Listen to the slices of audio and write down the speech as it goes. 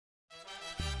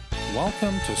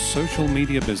Welcome to Social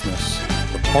Media Business,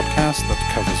 the podcast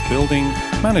that covers building,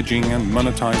 managing, and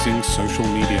monetizing social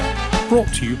media. Brought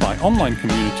to you by online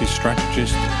community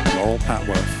strategist Laurel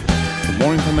Patworth. For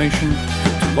more information, go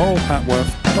to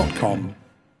laurelpatworth.com.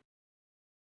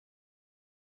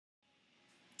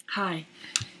 Hi.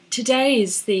 Today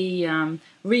is the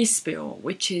Respill,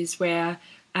 which is where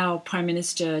our Prime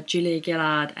Minister Julia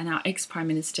Gillard and our ex-Prime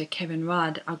Minister Kevin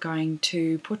Rudd are going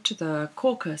to put to the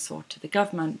caucus or to the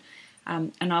government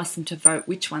and ask them to vote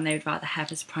which one they would rather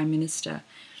have as Prime Minister.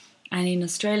 And in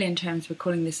Australian terms, we're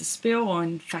calling this a spill, or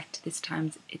in fact this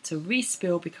time it's a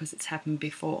respill because it's happened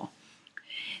before.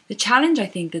 The challenge I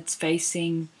think that's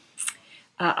facing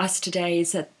us today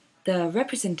is that the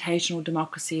representational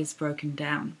democracy is broken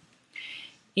down.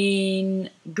 In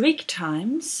Greek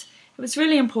times, it was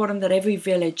really important that every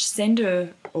village send or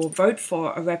vote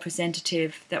for a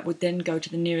representative that would then go to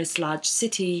the nearest large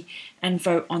city and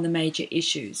vote on the major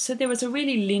issues. So there was a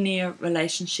really linear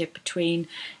relationship between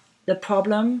the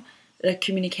problem, the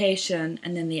communication,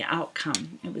 and then the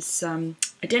outcome. It was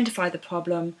identify the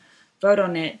problem, vote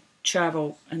on it,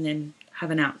 travel, and then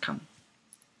have an outcome.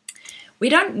 We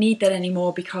don't need that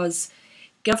anymore because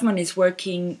government is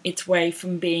working its way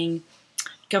from being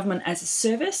government as a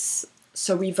service,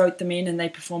 so we vote them in and they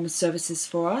perform as services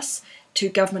for us, to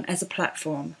government as a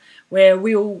platform where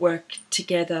we all work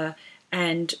together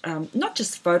and not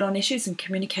just vote on issues and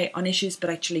communicate on issues, but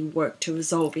actually work to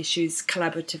resolve issues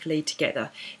collaboratively together.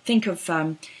 Think of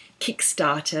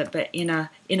Kickstarter, but in a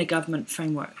government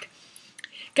framework.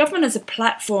 Government as a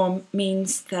platform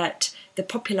means that the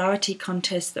popularity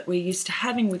contests that we're used to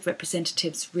having with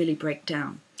representatives really break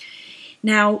down.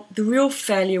 Now, the real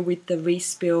failure with the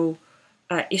Respill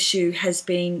issue has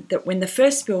been that when the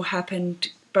first bill happened,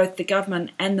 both the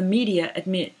government and the media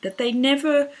admit that they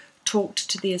never talked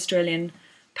to the Australian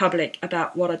public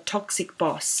about what a toxic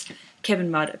boss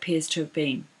Kevin Rudd appears to have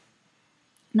been.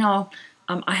 Now,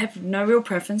 I have no real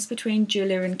preference between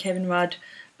Julia and Kevin Rudd,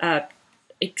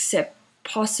 except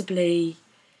possibly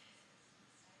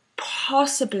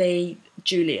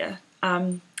Julia.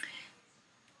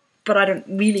 But I don't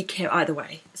really care either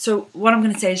way. So what I'm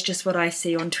going to say is just what I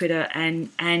see on Twitter and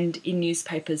in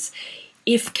newspapers.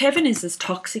 If Kevin is as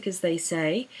toxic as they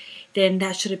say, then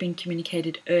that should have been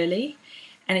communicated early,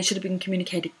 and it should have been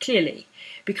communicated clearly,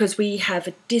 because we have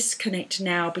a disconnect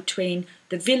now between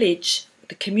the village,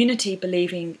 the community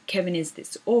believing Kevin is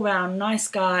this all-round nice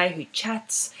guy who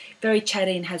chats, very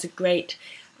chatty and has a great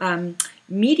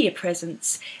media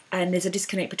presence, and there's a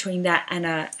disconnect between that and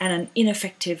an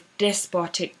ineffective,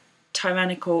 despotic,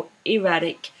 tyrannical,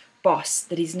 erratic boss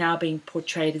that is now being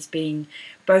portrayed as being,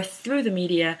 both through the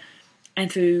media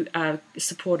and through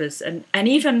supporters, and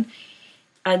even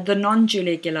the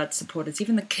non-Julia Gillard supporters,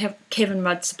 even the Kevin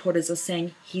Rudd supporters are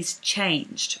saying he's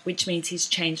changed, which means he's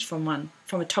changed from a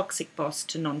toxic boss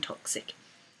to non-toxic.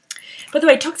 By the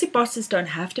way, toxic bosses don't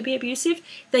have to be abusive.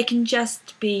 They can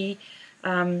just be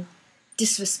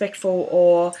disrespectful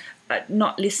or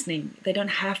not listening. They don't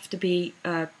have to be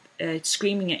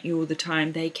screaming at you all the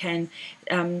time. They can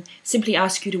simply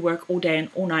ask you to work all day and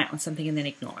all night on something and then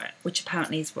ignore it, which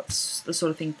apparently is what's the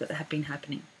sort of things that have been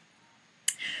happening.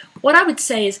 What I would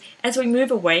say is, as we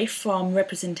move away from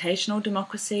representational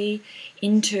democracy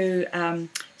into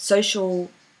social,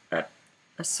 a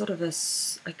social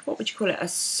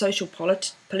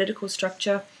political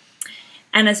structure,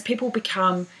 and as people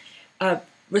become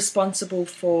responsible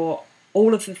for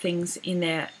all of the things in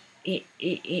their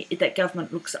that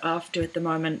government looks after at the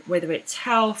moment, whether it's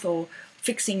health or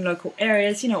fixing local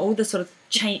areas, all the sort of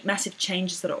massive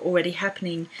changes that are already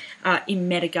happening in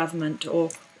meta government or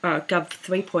Gov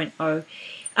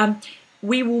 3.0,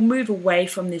 we will move away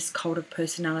from this cult of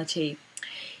personality.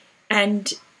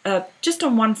 And just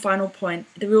on one final point,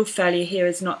 the real failure here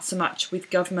is not so much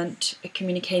with government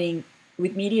communicating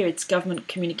with media, it's government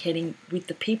communicating with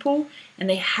the people, and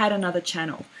they had another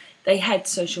channel. They had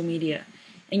social media.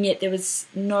 And yet there was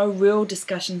no real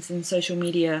discussions in social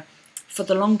media for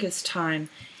the longest time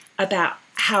about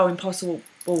how impossible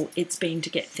it's been to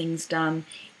get things done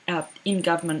in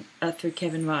government through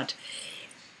Kevin Rudd.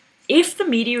 If the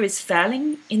media is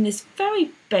failing in this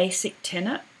very basic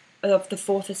tenet of the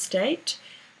Fourth Estate,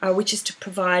 which is to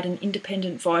provide an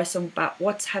independent voice about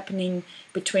what's happening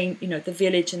between the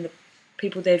village and the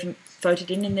people they've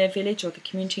voted in their village, or the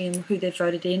community and who they've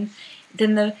voted in,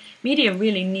 then the media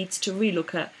really needs to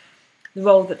relook at the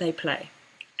role that they play.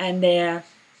 And their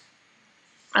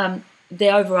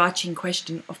overarching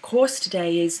question, of course,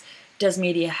 today is, does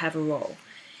media have a role?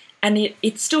 And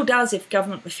it still does if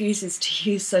government refuses to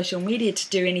use social media to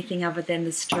do anything other than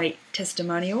the straight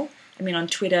testimonial. I mean, on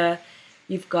Twitter,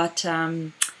 you've got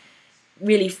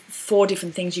really 4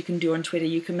 different things you can do on Twitter.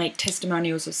 You can make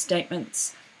testimonials or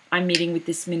statements. I'm meeting with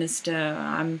this minister.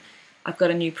 I've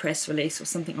got a new press release or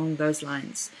something along those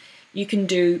lines. You can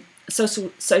do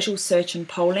social search and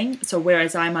polling. So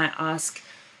whereas I might ask,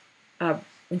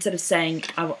 instead of saying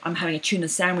I'm having a tuna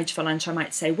sandwich for lunch, I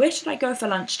might say, where should I go for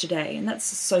lunch today? And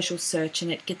that's a social search,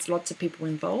 and it gets lots of people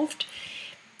involved.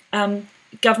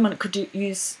 Government could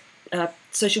use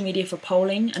social media for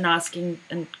polling and asking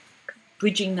and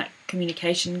bridging that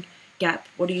communication gap.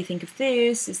 What do you think of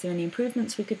this? Is there any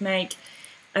improvements we could make?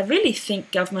 I really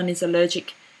think government is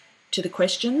allergic to the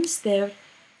questions. They're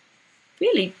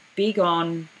really big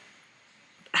on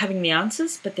having the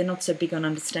answers, but they're not so big on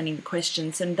understanding the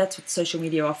questions, and that's what social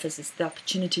media offers, is the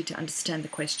opportunity to understand the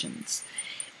questions.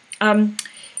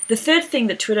 The third thing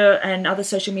that Twitter and other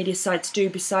social media sites do,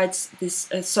 besides this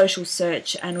social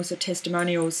search and also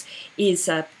testimonials, is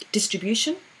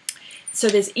distribution. So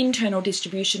there's internal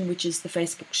distribution, which is the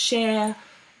Facebook share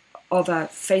of a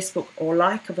Facebook or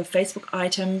like of a Facebook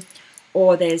item,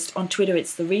 or there's on Twitter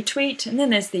it's the retweet, and then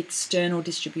there's the external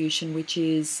distribution, which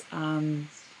is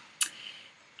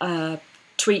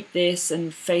tweet this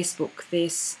and Facebook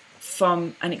this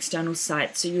from an external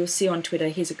site. So you'll see on Twitter,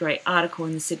 here's a great article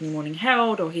in the Sydney Morning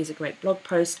Herald, or here's a great blog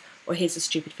post, or here's a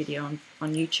stupid video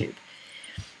on YouTube.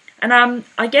 And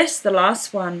I guess the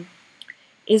last one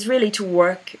is really to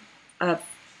work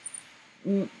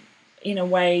in a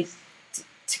way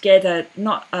together.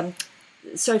 Not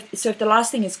so if the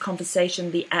last thing is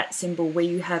conversation, the @ symbol, where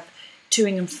you have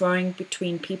toing and froing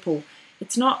between people,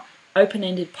 it's not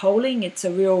open-ended polling. It's a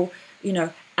real,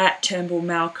 @Turnbull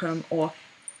Malcolm or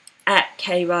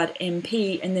 @KRudd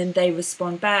MP, and then they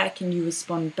respond back and you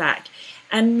respond back.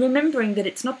 And remembering that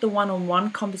it's not the one-on-one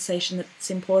conversation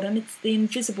that's important, it's the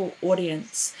invisible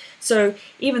audience. So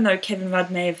even though Kevin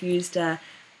Rudd may have used an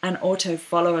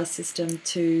auto-follower system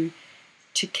to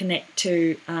connect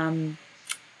to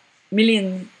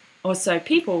million or so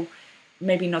people,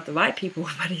 maybe not the right people,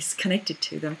 but he's connected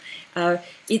to them.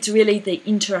 It's really the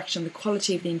interaction, the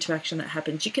quality of the interaction that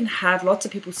happens. You can have lots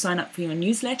of people sign up for your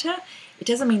newsletter. It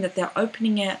doesn't mean that they're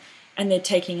opening it and they're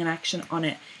taking an action on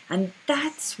it. And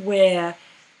that's where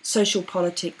social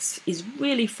politics is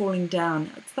really falling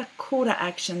down. It's that call to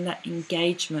action, that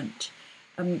engagement.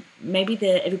 Maybe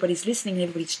everybody's listening and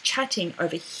everybody's chatting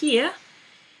over here,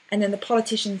 and then the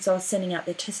politicians are sending out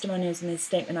their testimonials and their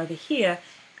statement over here,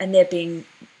 and they're being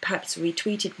perhaps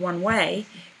retweeted one way,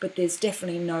 but there's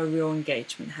definitely no real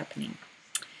engagement happening.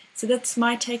 So that's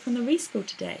my take on the Respill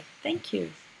today. Thank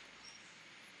you.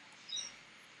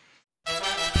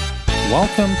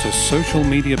 Welcome to Social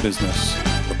Media Business,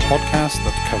 the podcast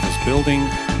that covers building,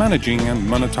 managing and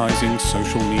monetizing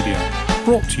social media.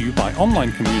 Brought to you by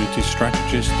online community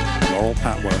strategist Laurel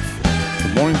Patworth. For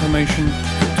more information,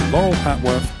 go to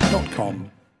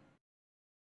laurelpatworth.com.